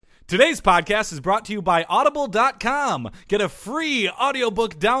Today's podcast is brought to you by Audible.com. Get a free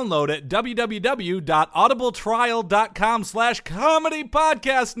audiobook download at www.audibletrial.com/comedy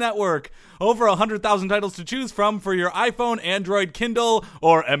podcast network. Over 100,000 titles to choose from for your iPhone, Android, Kindle,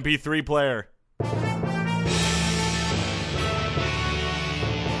 or MP3 player.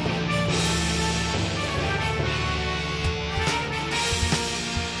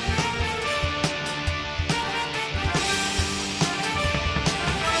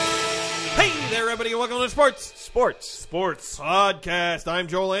 Everybody, welcome to Sports Podcast. I'm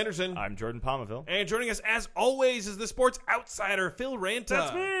Joel Anderson. I'm Jordan Palmaville. And joining us, as always, is the sports outsider, Phil Ranta.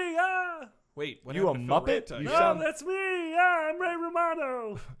 That's me, yeah. Wait, what You a happened to Phil Muppet? Ranta? You No, sound- that's me, yeah. I'm Ray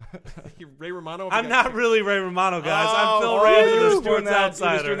Romano. Ray Romano? I'm not really Ray Romano, guys. Oh, I'm Phil oh, Ranta, you the were sports doing that- you were just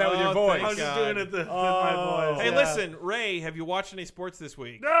outsider. doing that with your voice. I was just God. doing it with my voice. Hey, yeah. listen, Ray, have you watched any sports this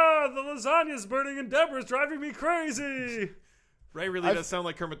week? No, the lasagna's burning and Deborah's driving me crazy. Ray really does sound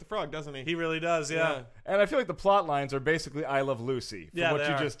like Kermit the Frog, doesn't he? He really does, yeah. And I feel like the plot lines are basically I Love Lucy from Yeah, what they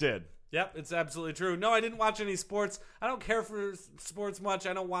you are. just did. Yep, it's absolutely true. No, I didn't watch any sports. I don't care for sports much.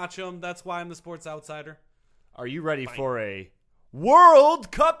 I don't watch them. That's why I'm the sports outsider. Are you ready for a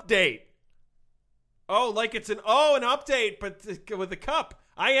World Cup date? Oh, like it's an update, but with a cup.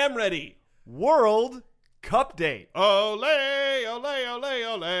 I am ready. World Cup date. Ole, ole, ole,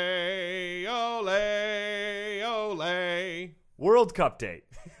 ole, ole, ole. World Cup date.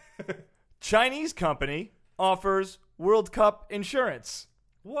 Chinese company offers World Cup insurance.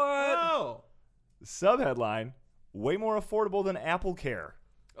 What? Oh. Subheadline, way more affordable than Apple Care.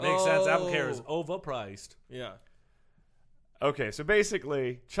 Makes sense. Apple Care is overpriced. Yeah. Okay, so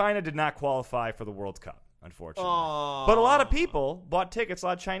basically, China did not qualify for the World Cup, unfortunately. Aww. But a lot of people bought tickets. A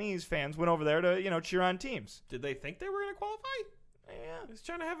lot of Chinese fans went over there to, cheer on teams. Did they think they were going to qualify? Yeah. Is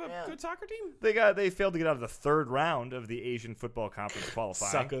China have a good soccer team? They failed to get out of the third round of the Asian Football Conference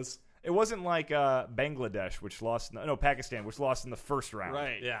qualifying. Suckers. It wasn't like Bangladesh, which lost. Pakistan, which lost in the first round.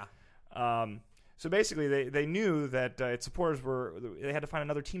 Right. Yeah. So basically, they knew that its supporters they had to find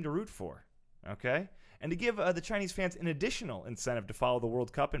another team to root for. Okay, and to give the Chinese fans an additional incentive to follow the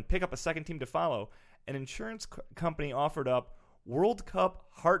World Cup and pick up a second team to follow, an insurance company offered up World Cup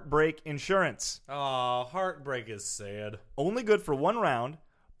heartbreak insurance. Oh, heartbreak is sad. Only good for one round.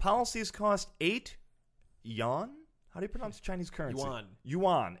 Policies cost 8 yuan. How do you pronounce Chinese currency?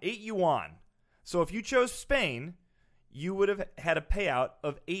 Yuan. 8 yuan. So if you chose Spain, you would have had a payout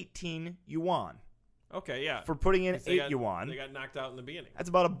of 18 yuan. Okay, yeah. For putting in 8 got, yuan. They got knocked out in the beginning. That's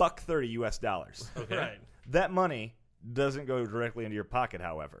about $1.30 US dollars. Okay. Right. That money doesn't go directly into your pocket,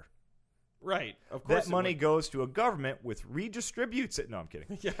 however. Right. Of course. That money goes to a government which redistributes it. No, I'm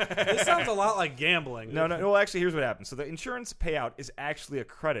kidding. This sounds a lot like gambling. No. Well, actually, here's what happens. So the insurance payout is actually a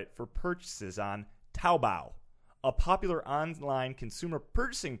credit for purchases on Taobao, a popular online consumer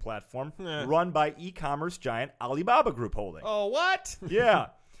purchasing platform run by e-commerce giant Alibaba Group Holding. Oh, what? Yeah.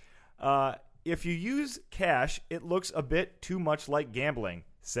 If you use cash, it looks a bit too much like gambling,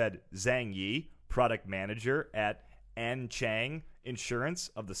 said Zhang Yi, product manager at Anchang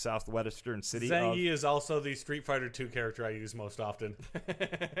Insurance of the southwestern city Zhang of... Yi is also the Street Fighter 2 character I use most often.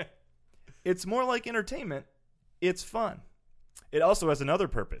 It's more like entertainment. It's fun. It also has another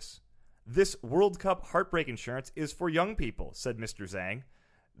purpose. This World Cup heartbreak insurance is for young people, said Mr. Zhang.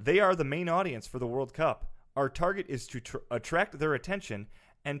 They are the main audience for the World Cup. Our target is to attract their attention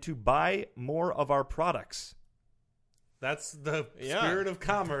and to buy more of our products. That's the spirit of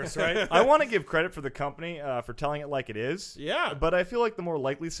commerce, right? I want to give credit for the company for telling it like it is. Yeah. But I feel like the more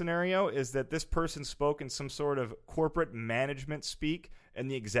likely scenario is that this person spoke in some sort of corporate management speak,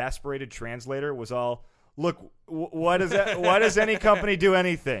 and the exasperated translator was all, look, why does any company do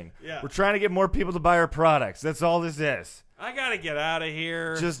anything? Yeah. We're trying to get more people to buy our products. That's all this is. I got to get out of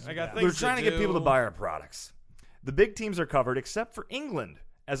here. I got things we're trying to do. get people to buy our products. The big teams are covered except for England,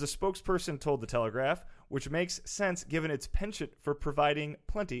 as a spokesperson told The Telegraph, which makes sense given its penchant for providing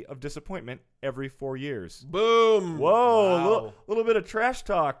plenty of disappointment every 4 years. Boom. Whoa, Wow. a little bit of trash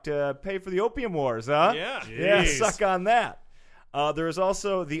talk to pay for the opium wars, huh? Yeah. Yeah, Jeez. suck on that. There is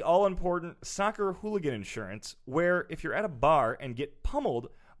also the all-important soccer hooligan insurance, where if you're at a bar and get pummeled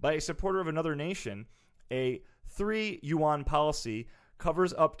by a supporter of another nation, a 3 yuan policy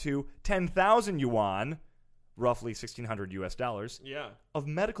covers up to 10,000 yuan, roughly $1,600 US dollars, Yeah. of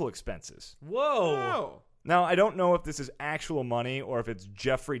medical expenses. Whoa. Oh. Now, I don't know if this is actual money or if it's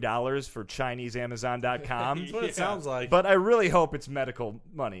Jeffrey dollars for ChineseAmazon.com, That's what it sounds like. but I really hope it's medical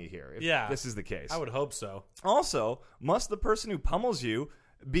money here, if Yeah. this is the case. I would hope so. Also, must the person who pummels you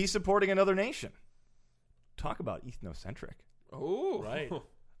be supporting another nation? Talk about ethnocentric. Oh. Right.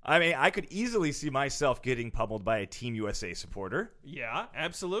 I mean, I could easily see myself getting pummeled by a Team USA supporter. Yeah,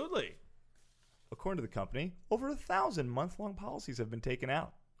 absolutely. According to the company, over 1,000 month-long policies have been taken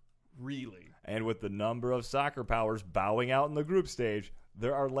out. Really? And with the number of soccer powers bowing out in the group stage,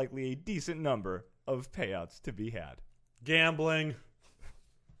 there are likely a decent number of payouts to be had. Gambling.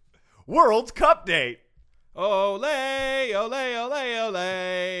 World Cup date. Ole, ole, ole, ole,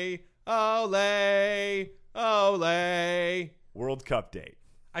 ole, ole. World Cup date.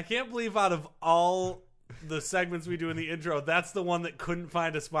 I can't believe out of all the segments we do in the intro, that's the one that couldn't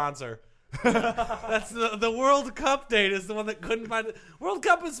find a sponsor. That's the World Cup date is the one that couldn't find it. World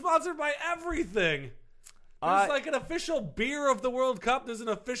Cup is sponsored by everything. There's like an official beer of the World Cup. There's an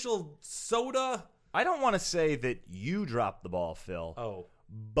official soda. I don't want to say that you dropped the ball, Phil. Oh.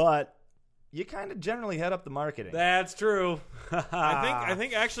 But you kind of generally head up the marketing. That's true. I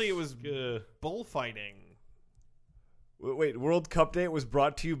think actually it was bullfighting. Wait, World Cup Day was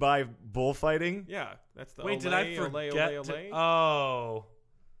brought to you by bullfighting? Yeah, that's the Wait, ole, did I ole, forget ole, to... ole. Oh.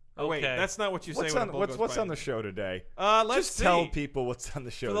 Oh, wait, Okay. that's not what you say What's when on, a bull what's, goes what's by. on the show today? Let's Just see. tell people what's on the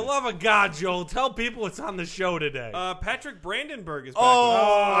show For the today. love of God, Joel, tell people what's on the show today. Patrick Brandenburg is back.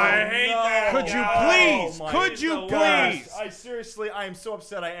 I hate that. Could you please? my Could you gosh. please? I am so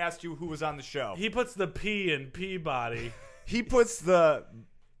upset I asked you who was on the show. He puts the P in Peabody. He puts the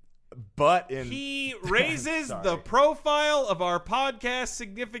butt in. He raises Sorry. the profile of our podcast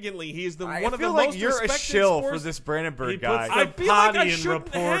significantly. He is I one of the feel like most you're a respected shill sports. for this Brandenburg He guy. puts I the feel like I potty and shouldn't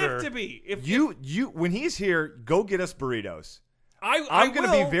reporter. have to be. If you when he's here, go get us burritos. I'm I'm going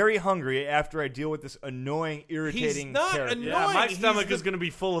to will. be very hungry after I deal with this annoying, irritating He's not character. annoying. Yeah, my He's stomach the- is going to be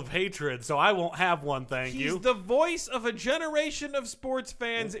full of hatred, so I won't have one, thank He's you. the voice of a generation of sports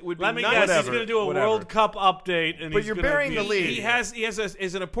fans. It would be Let me nice. guess, he's Whatever, going to do a whatever. World Cup update. And But he's you're gonna burying be- the lead. He has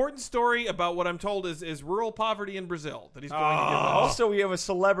is an important story about what I'm told is rural poverty in Brazil that he's going to give us. Also, we have a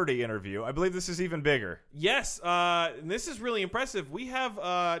celebrity interview. I believe this is even bigger. Yes, and this is really impressive. We have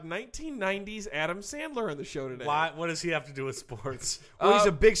 1990s Adam Sandler on the show today. Why, what does he have to do with sports? Well, he's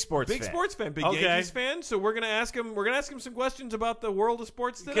a big sports Big fan. sports fan, big Okay. Yankees fan. So we're gonna ask him. We're gonna ask him some questions about the world of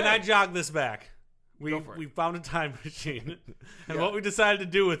sports today. Can I jog this back? Go for it. We found a time machine, and what we decided to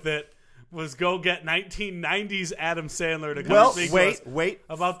do with it was go get 1990s Adam Sandler to come Well, speak wait, to us wait.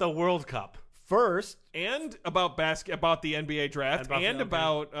 about the World Cup. First, And about about the NBA draft, And and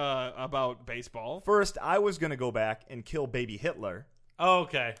about about baseball. I was going to go back and kill baby Hitler, Oh,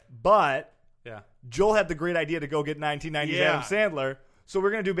 okay, but yeah, Joel had the great idea to go get 1990s Yeah. Adam Sandler, so we're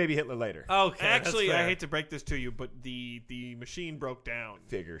going to do baby Hitler later. okay. Actually, that's I fair. hate to break this to you, but the machine broke down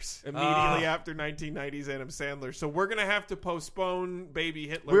Figures. immediately after 1990s Adam Sandler. So we're gonna have to postpone baby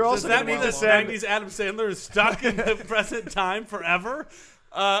Hitler. We're just also Does a that mean while that longer. 90s Adam Sandler is stuck in the present time forever?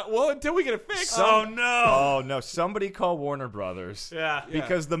 Well, until we get it fixed. Oh no! Oh, no. Somebody call Warner Brothers. Yeah.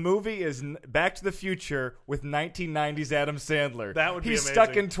 Because the movie is Back to the Future with 1990s Adam Sandler. That would be He's amazing.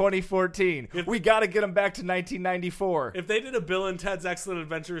 stuck in 2014. We got to get him back to 1994. If they did a Bill and Ted's Excellent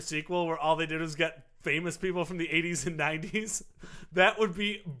Adventure sequel where all they did was get famous people from the 80s and 90s, that would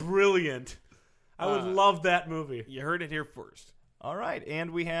be brilliant. I would love that movie. You heard it here first. All right.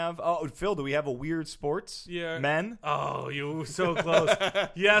 And we have... Oh, Phil, do we have a weird sports? Yeah. Men? Oh, you were so close.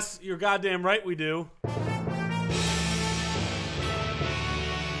 Yes, you're goddamn right we do.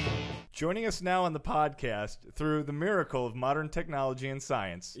 Joining us now on the podcast through the miracle of modern technology and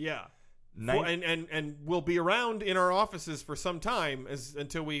science. Yeah. Nin- And we'll be around in our offices for some time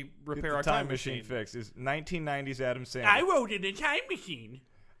until we Get repair the our time machine. fixed. Is 1990s Adam Sandler. wrote in a time machine.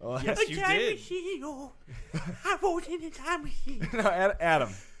 Oh, Yes, you did. I wrote in a time machine. no, Adam.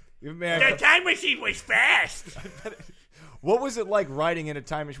 Man, time machine was fast. what was it like riding in a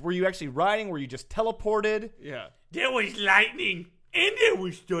time machine? Were you actually riding? Were you just teleported? Yeah. There was lightning and there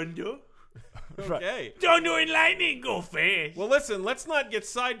was thunder. Okay. Thunder and lightning go fast. Well, listen, let's not get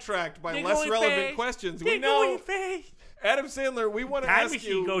sidetracked by They're less going relevant fast. questions. They're We know, going fast. Adam Sandler, we want to Time ask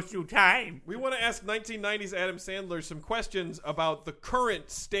machine you. goes through time. We want to ask 1990s Adam Sandler some questions about the current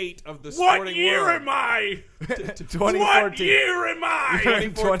state of the What sporting year world. am I? 2014. What year am I? You're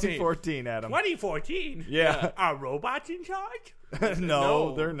in 2014. 2014, Adam. 2014. Yeah. Are robots in charge? no,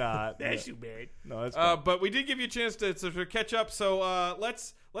 No. they're not. That's too bad. No, that's fine. But we did give you a chance to catch up, so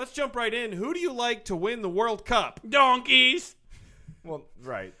let's jump right in. Who do you like to win the World Cup? Donkeys. well,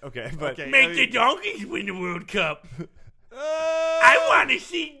 right. Okay, but Okay. Make the donkeys win the World Cup. I I want to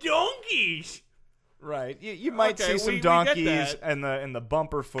see donkeys. right. You might Okay, see some we get donkeys that. in the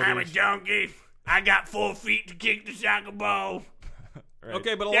bumper I'm a footage. donkey. I got 4 feet to kick the soccer ball. Right.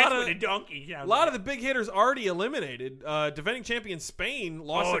 Okay, but That's what a donkey sounds a lot like. of the big hitters already eliminated. Defending champion Spain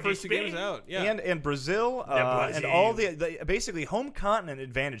lost their first 2 games out. Yeah. And Brazil, and all the basically home continent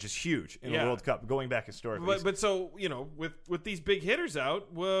advantage is huge in the World Cup going back historically. But so with these big hitters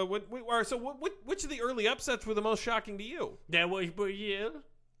out, which of the early upsets were the most shocking to you? That was Brazil.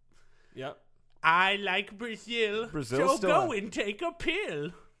 Yeah. I like Brazil. Brazil's so still go on. and take a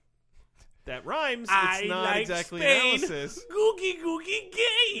pill. That rhymes. It's I not like exactly Spain. analysis. Googie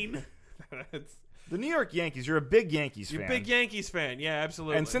gain. It's- the New York Yankees, you're a big Yankees You're a fan. big Yankees fan. Yeah,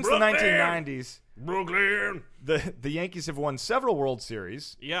 absolutely. And since Brooklyn! the 1990s, Brooklyn. the Yankees have won several World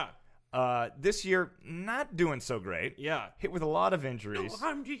Series. Yeah. This year, not doing so great. Yeah. Hit with a lot of injuries.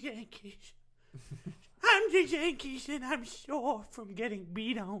 I'm the Yankees. I'm the Yankees, and I'm sore from getting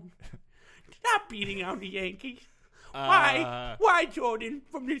beat on. Stop beating on the Yankees. Why? Why, Jordan,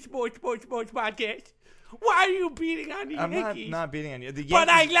 from the Sports Podcast? Why are you beating on the I'm Yankees? not beating on you. The Yankees, But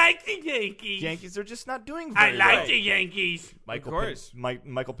I like the Yankees. Yankees are just not doing I very like well. the Yankees. Michael Of course.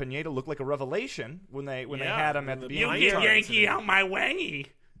 Michael Pineda looked like a revelation when they Yeah, had him at the the You beginning. get Minor Yankee incident. on my wangy.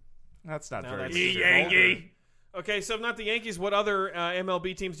 That's not No, very that's good. The true. Yankee. Okay, so if not the Yankees, what other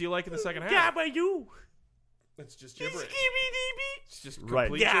MLB teams do you like in the second half? Gabba-doo. It's just gibberish. Skibidi-dee. It's just Right.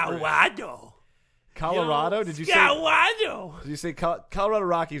 complete gibberish. Gawado. Colorado, did you say? Gawado. Did you say Colorado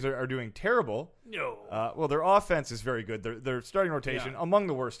Rockies are doing terrible? No. Well, their offense is very good. Their starting rotation among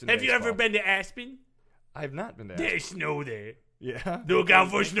the worst in Have you baseball. ever been to Aspen? I have not been there. There's snow there. Yeah. Look out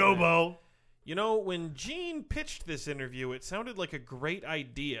for snowball. You know, when Gene pitched this interview, it sounded like a great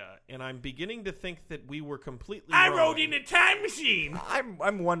idea, and I'm beginning to think that we were completely I wrong. rode in a time machine.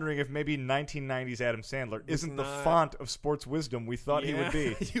 I'm wondering if maybe 1990s Adam Sandler isn't the not- font of sports wisdom we thought he would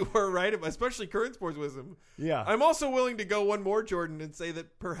be. You were right, especially current sports wisdom. Yeah. I'm also willing to go one more, Jordan, and say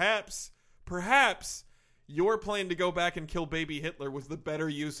that perhaps your plan to go back and kill baby Hitler was the better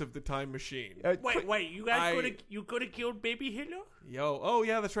use of the time machine. Wait, you guys could have killed baby Hitler? Oh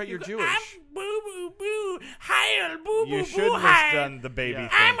yeah, that's right, you're Jewish. I'm boo boo boo. Heil boo boo You boo shouldn't have heil. done the baby Yeah.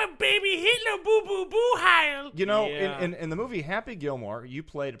 thing. I'm a baby Hitler boo boo boo heil. You know, Yeah. in the movie Happy Gilmore, you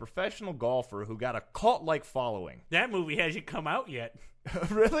played a professional golfer who got a cult-like following. That movie hasn't come out yet.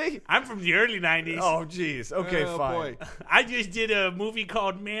 Really? I'm from the early 90s. Oh, jeez. Okay, Oh, fine. boy. I just did a movie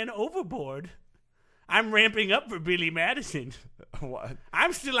called Man Overboard. I'm ramping up for Billy Madison. What?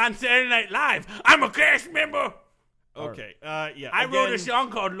 I'm still on Saturday Night Live. I'm a cast member. Okay, yeah. I wrote again, a song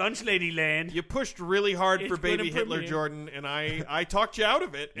called Lunch Lady Land. You pushed really hard It's for baby gonna Hitler, premiere. Jordan, and I talked you out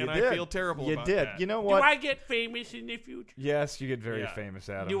of it, and You I did. feel terrible You about did. that. You know Do what? I get famous in the future? Yes, you get very Yeah. famous,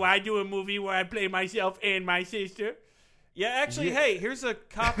 Adam. Do I do a movie where I play myself and my sister? Yeah, actually, hey, here's a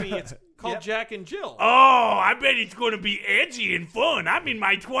copy. It's called Yep. Jack and Jill. Oh, I bet it's going to be edgy and fun. I'm in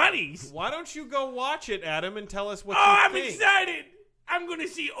my 20s. Why don't you go watch it, Adam, and tell us what Oh, you I'm think? excited. I'm going to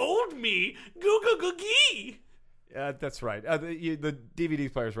see old me. Goo-goo-goo-gee. That's right. The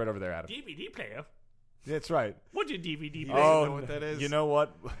DVD player's right over there, Adam. DVD player? That's right. What's a DVD He player? doesn't know what that is. You know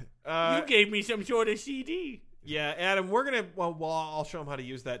what? You gave me some sort of CD. Yeah, Adam, we're gonna. Well, I'll show him how to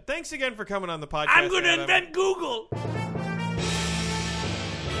use that. Thanks again for coming on the podcast. I'm going to Adam. invent Google.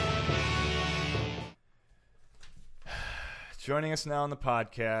 Joining us now on the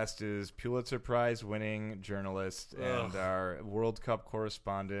podcast is Pulitzer Prize winning journalist and our World Cup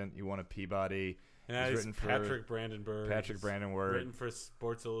correspondent. You won a Peabody. Yeah, He's it's written for Patrick Brandenburg. Patrick He's Brandenburg. Written for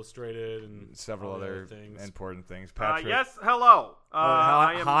Sports Illustrated and Several all the other things. important things. Patrick. Yes, hello.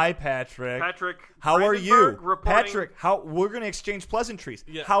 I am hi, Patrick. Patrick. How are you, Brandenburg reporting- Patrick? We're going to exchange pleasantries.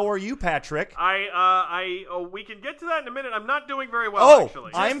 Yeah. How are you, Patrick? We can get to that in a minute. I'm not doing very well, Oh,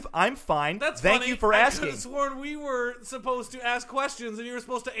 actually. I'm fine. That's Thank funny. you for I asking. could have sworn we were supposed to ask questions and you were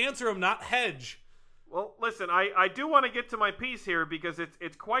supposed to answer them, not hedge. Well, listen, I do want to get to my piece here because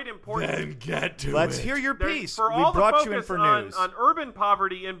it's quite important. get to Let's hear your There's- piece. For We all the brought you in focus for on, news. on urban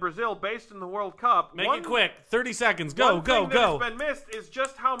poverty in Brazil based in the World Cup. Make one, it quick. 30 seconds. Go, one go, thing go. that has been missed is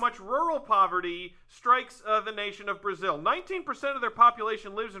just how much rural poverty strikes the nation of Brazil. 19% of their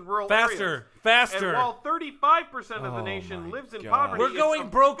population lives in rural areas. Faster. And while 35% of the Oh nation my lives in God. poverty, We're it's going a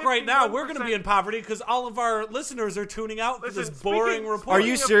broke right now. We're going to 51%. be in poverty because all of our listeners are tuning out for Listen, this boring speaking- report. Are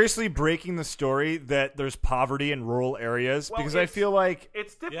you Speaking of- seriously breaking the story that there's poverty in rural areas? Well, Because I it's- feel like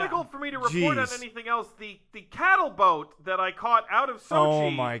It's difficult for me to report on Jeez. anything else. The cattle boat that I caught out of Sochi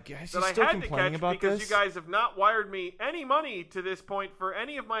Oh my gosh, that he's I still had to complaining catch about because this? you guys have not wired me any money to this point for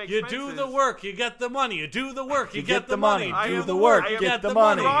any of my You expenses. do the work, you get the money. You do the work, you You get get the the money. money. I Do am the work, I am get the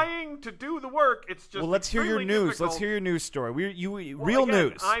money. trying to do the work. It's just Well, let's hear your extremely news. difficult. Let's hear your news story. Well, Real again,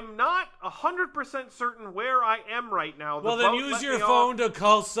 news. I'm not 100% certain where I am right now. The Well, then boat use let your me phone off. to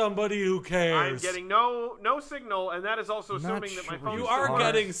call somebody who I'm cares. getting no signal, and that is also Not assuming that my sure phone. You you are are.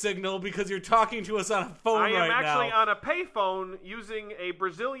 getting signal because you're talking to us on a phone I am right actually now. on a payphone using a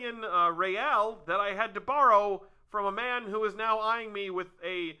Brazilian real that I had to borrow from a man who is now eyeing me with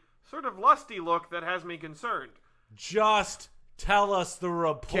a sort of lusty look that has me concerned. Just tell us the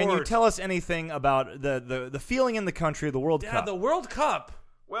report. Can you tell us anything about the feeling in the country of the World Yeah, Cup? the World Cup.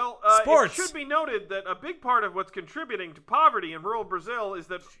 Well, Sports. it should be noted that a big part of what's contributing to poverty in rural Brazil is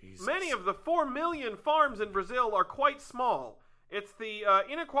that many of the 4 million farms in Brazil are quite small. It's the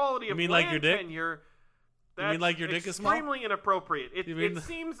inequality of mean land like your dick? tenure. You mean like your dick is small? extremely inappropriate. It, You mean it the-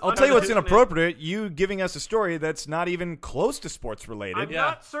 seems. I'll tell you what's unfortunate. inappropriate. You giving us a story that's not even close to sports related. I'm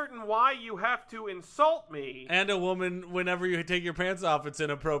not certain why you have to insult me. And a woman, whenever you take your pants off, it's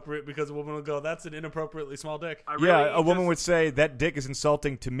inappropriate because a woman will go, "That's an inappropriately small dick." I really Yeah, a woman just- would say that dick is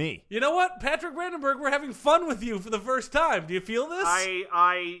insulting to me. You know what, Patrick Brandenburg, we're having fun with you for the first time. Do you feel this?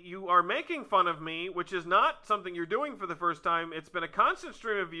 you are making fun of me, which is not something you're doing for the first time. It's been a constant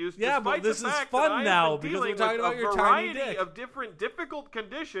stream of views. Yeah, but despite this the is fact fun that I have now been because we're dealing talking with about a your tiny variety dick. of different difficult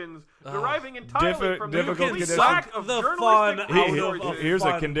conditions deriving entirely from the difficult complete conditions. lack of The journalistic fun out news of sources. Here's a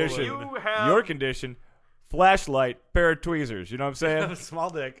fun condition. balloon. You have- Your condition: flashlight, pair of tweezers. You know what I'm saying? Small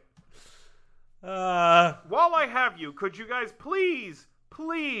dick. While I have you, could you guys please,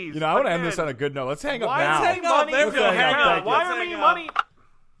 You know, I want to end this on a good note. Let's hang up why now. are hang up. money There we go. going Hang down? up. Why Let's are hang me up. money?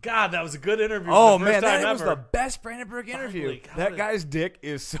 God, that was a good interview. Oh for the first man, time that was ever. the best Brandenburg interview. Finally got That it. guy's dick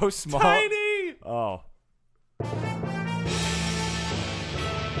is so small. Tiny. Oh.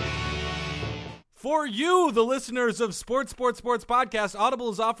 For you, the listeners of Sports Podcast, Audible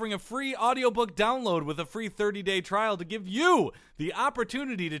is offering a free audiobook download with a free 30-day trial to give you the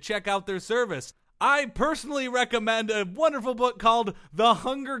opportunity to check out their service. I personally recommend a wonderful book called The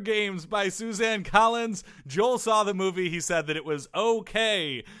Hunger Games by Suzanne Collins. Joel saw the movie. He said that it was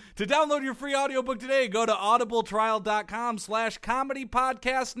okay. To download your free audiobook today, go to audibletrial.com/comedy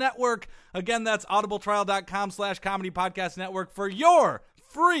podcast network. Again, that's audibletrial.com/comedy podcast network for your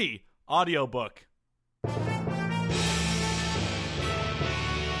free audiobook.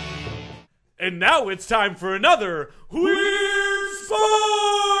 And now it's time for another Weird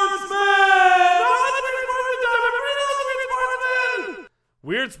Sportsman!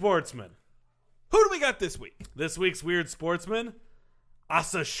 Weird Sportsman. Who do we got this week? This week's Weird Sportsman,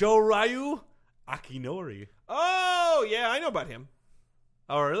 Asashoryu Akinori. Oh, yeah, I know about him.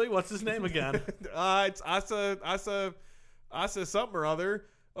 Oh, really? What's his name again? It's Asa something or other.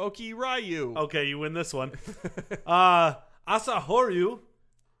 Oki Ryu. Okay, you win this one. Asahoryu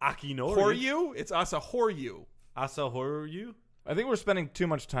Akinori. Horyu? It's Asa Horyu. Asahoryu? I think we're spending too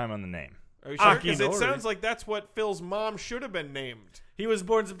much time on the name. Are you sure? Because it Akinori. sounds like that's what Phil's mom should have been named. He was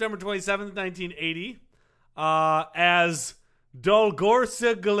born September 27th, 1980, as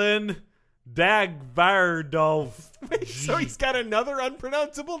Dolgorsiglin Dagvardov. So he's got another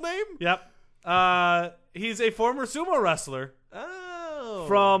unpronounceable name? Yep. He's a former sumo wrestler Oh.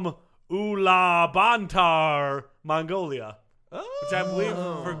 from Ulaanbaatar, Mongolia, which I believe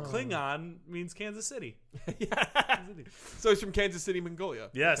for Klingon means Kansas City. So he's from Kansas City, Mongolia.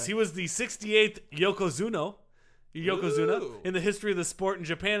 Yes, he was the 68th Yokozuna Ooh. in the history of the sport in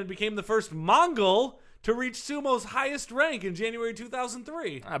Japan and became the first Mongol to reach sumo's highest rank in January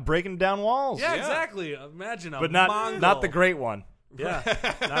 2003. Breaking down walls. Yeah, exactly. Imagine a But Mongol. not the great one. Yeah,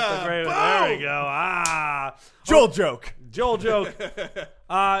 not the great one. There we go. Joel joke. Joel joke.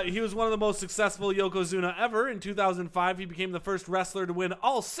 He was one of the most successful Yokozuna ever. In 2005, he became the first wrestler to win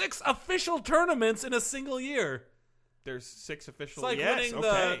all 6 official tournaments in a single year. There's 6 official. It's like yes, winning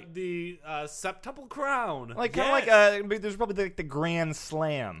okay. the septuple crown. Like kind of Yes. like there's probably like the Grand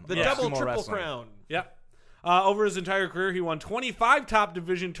Slam. The of double sumo triple wrestling. crown. Yep. Over his entire career, he won 25 top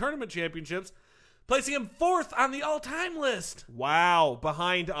division tournament championships, placing him 4th on the all-time list. Wow.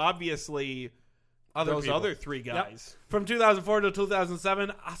 Behind, obviously, those people. other 3 Yep. guys. From 2004 to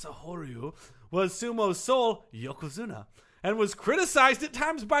 2007, Asahoryu was sumo's sole Yokozuna and was criticized at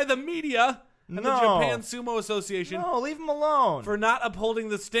times by the media and the No. Japan Sumo Association No, leave him alone. for not upholding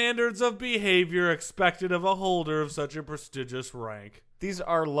the standards of behavior expected of a holder of such a prestigious rank. These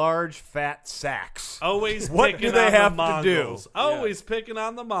are large, fat sacks. Always What picking do they on have the to do? Mongols. Always picking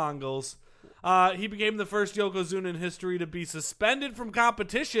on the Mongols. He became the first Yokozuna in history to be suspended from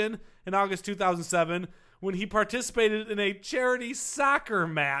competition in August 2007 when he participated in a charity soccer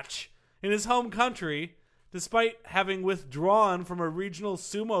match in his home country, despite having withdrawn from a regional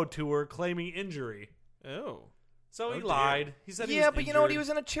sumo tour claiming injury. Oh. So he dear. lied. He said he was Yeah, but you know what? He injured.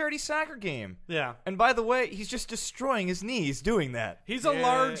 was in a charity soccer game. Yeah. And by the way, he's just destroying his knees doing that. He's a Yeah,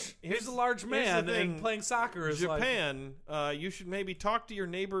 large here's man, the thing. and playing soccer is like... Japan, you should maybe talk to your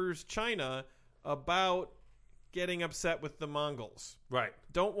neighbors, China, about getting upset with the Mongols. Right.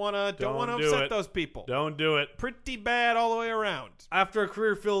 Don't want to Don't do upset it. those people. Don't do it. Pretty bad all the way around. After a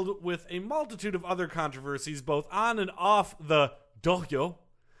career filled with a multitude of other controversies, both on and off the dohyo,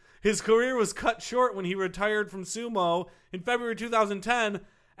 his career was cut short when he retired from sumo in February 2010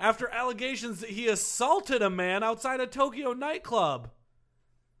 after allegations that he assaulted a man outside a Tokyo nightclub.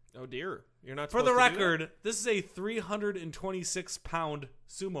 Oh dear, you're not. For the supposed to do record, this is a 326-pound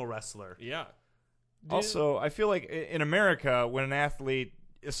sumo wrestler. that? Yeah. Also, I feel like in America, when an athlete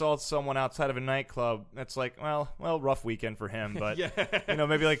assaults someone outside of a nightclub, that's like, well, rough weekend for him. But Yeah.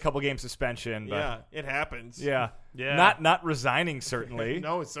 maybe like a couple game suspension. But Yeah, it happens. yeah, Yeah. not resigning certainly.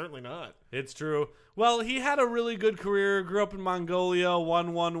 No, it's certainly not. It's true. Well, he had a really good career, grew up in Mongolia,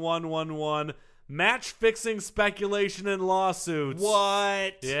 won. Match fixing speculation and lawsuits.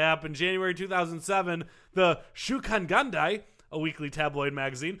 What? Yep, in January 2007, the Shukan Gandai, a weekly tabloid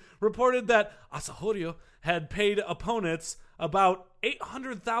magazine, reported that Asahoryu had paid opponents about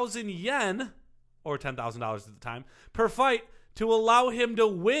 800,000 yen, or $10,000 at the time, per fight to allow him to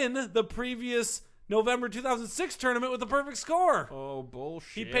win the previous November 2006 tournament with a perfect score. Oh,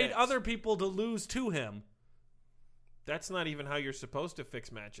 bullshit. He paid other people to lose to him. That's not even how you're supposed to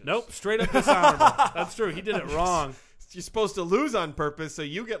fix matches. Nope, straight up dishonorable. That's true. He did it wrong. You're supposed to lose on purpose so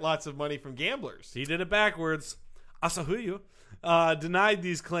you get lots of money from gamblers. He did it backwards. Asahoryu denied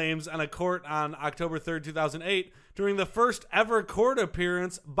these claims on a court on October 3rd, 2008, during the first ever court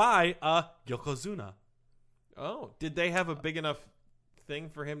appearance by a Yokozuna. Oh, did they have a big enough thing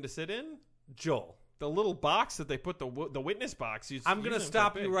for him to sit in? Joel, The little box that they put the witness box. I'm going to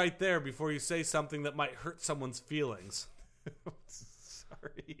stop you right there before you say something that might hurt someone's feelings.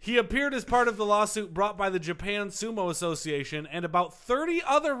 Sorry. He appeared as part of the lawsuit brought by the Japan Sumo Association and about 30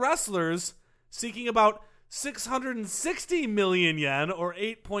 other wrestlers seeking about 660 million yen, or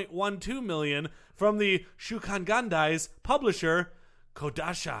 8.12 million, from the Shukan Gandai's publisher,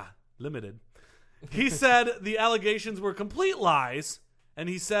 Kodasha Limited. He said the allegations were complete lies, and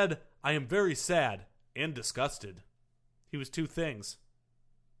he said, "I am very sad and disgusted." He was two things.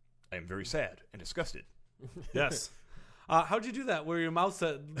 I am very sad and disgusted. Yes. How'd you do that where your mouth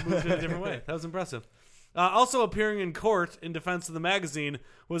moved in a different way? That was impressive. Also appearing in court in defense of the magazine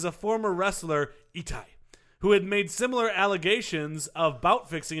was a former wrestler, Itai, who had made similar allegations of bout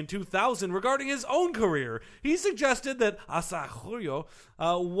fixing in 2000 regarding his own career. He suggested that Asahoryu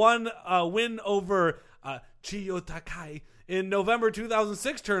win over Chiyo Takai in November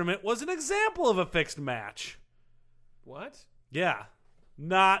 2006 tournament was an example of a fixed match. What? Yeah.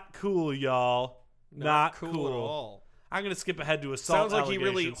 Not cool, y'all. Not cool at all. I'm going to skip ahead to assault Sounds like he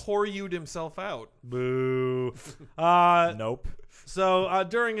really allegations. whore-you'd himself out. Boo. Nope. So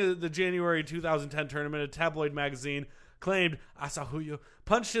during the January 2010 tournament, a tabloid magazine claimed Asahoryu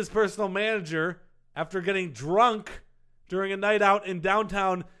punched his personal manager after getting drunk during a night out in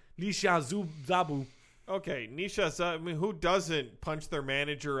downtown Nishizabu. Okay, Nisha, I mean, who doesn't punch their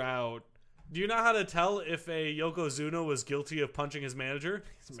manager out? Do you know how to tell if a Yokozuna was guilty of punching his manager?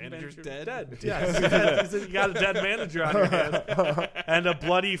 His manager's dead. Yeah, he's dead. You got a dead manager on your hands and a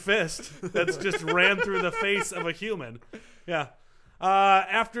bloody fist that's just ran through the face of a human. Yeah.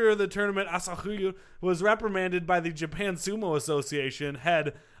 After the tournament, Asahoryu was reprimanded by the Japan Sumo Association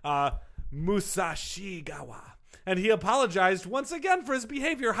head Musashigawa, and he apologized once again for his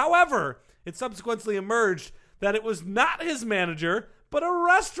behavior. However, it subsequently emerged that it was not his manager, but a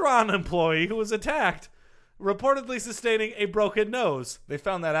restaurant employee who was attacked, reportedly sustaining a broken nose. They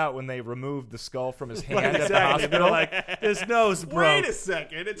found that out when they removed the skull from his hand Right, at the exactly. They're hospital. like, his nose broke. Wait a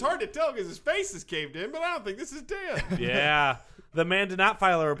second. It's hard to tell because his face is caved in, but I don't think this is Dan. Yeah. The man did not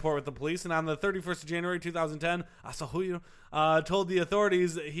file a report with the police, and on the 31st of January 2010, Asahoryu told the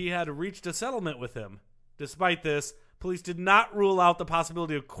authorities that he had reached a settlement with him. Despite this, police did not rule out the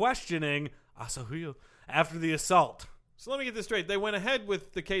possibility of questioning Asahoryu after the assault. So let me get this straight. They went ahead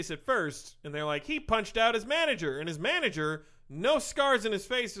with the case at first, and they're like, he punched out his manager. And his manager, no scars in his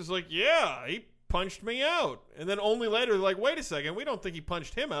face, is like, yeah, he punched me out. And then only later, they're like, wait a second, we don't think he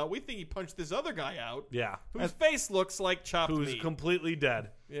punched him out. We think he punched this other guy out. Yeah. Whose face looks like chopped Who's meat. completely dead.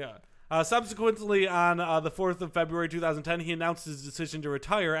 Yeah. Subsequently, on the 4th of February 2010, he announced his decision to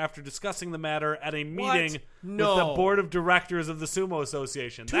retire after discussing the matter at a meeting No. with the board of directors of the Sumo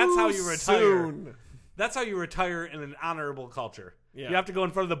Association. That's how you retire. Soon. That's how you retire in an honorable culture. Yeah. You have to go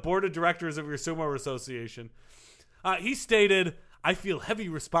in front of the board of directors of your sumo association. He stated, I feel heavy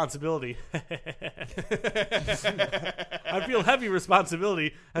responsibility. I feel heavy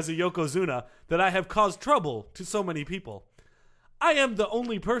responsibility as a Yokozuna that I have caused trouble to so many people. I am the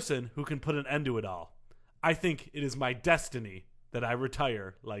only person who can put an end to it all. I think it is my destiny that I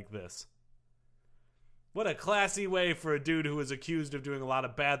retire like this. What a classy way for a dude who was accused of doing a lot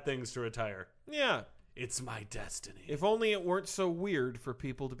of bad things to retire. Yeah. It's my destiny. If only it weren't so weird for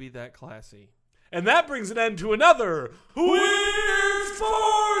people to be that classy. And that brings an end to another Weird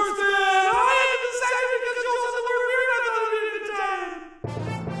Sportsman!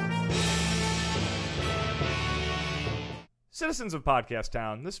 Citizens of Podcast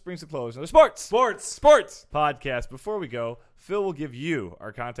Town, this brings to close another Sports podcast. Before we go, Phil will give you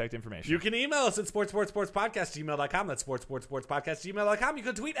our contact information. You can email us at sportspodcast@gmail.com. That's sportspodcast@gmail.com. You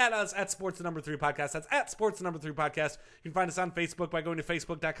can tweet at us at sports3podcast. That's at sports3podcast. You can find us on Facebook by going to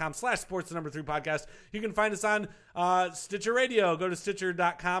facebook.com/sports3podcast. You can find us on Stitcher Radio. Go to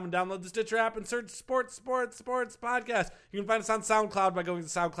stitcher.com and download the Stitcher app and search Sports Podcast. You can find us on SoundCloud by going to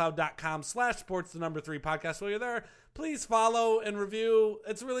soundcloud.com/sports3podcast. While you're there, please follow and review.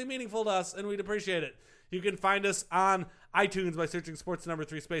 It's really meaningful to us, and we'd appreciate it. You can find us on iTunes by searching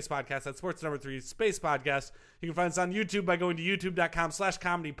Sports3 Space Podcast. That's Sports3 Space Podcast. You can find us on YouTube by going to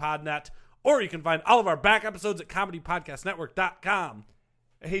youtube.com/comedypodnet. Or you can find all of our back episodes at comedypodcastnetwork.com.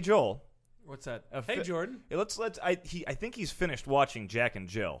 Hey, Joel. What's that? Hey, Jordan. I think he's finished watching Jack and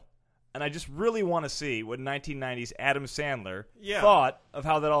Jill. And I just really want to see what 1990s Adam Sandler thought of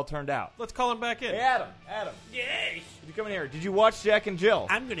how that all turned out. Let's call him back in. Hey, Adam. Yes. Did you come in here? Did you watch Jack and Jill?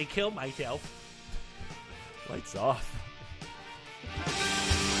 I'm going to kill myself. Lights off.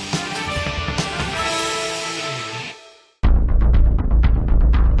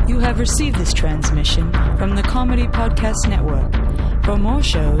 You have received this transmission from the Comedy Podcast Network. For more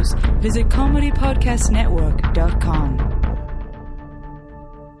shows, visit comedypodcastnetwork.com.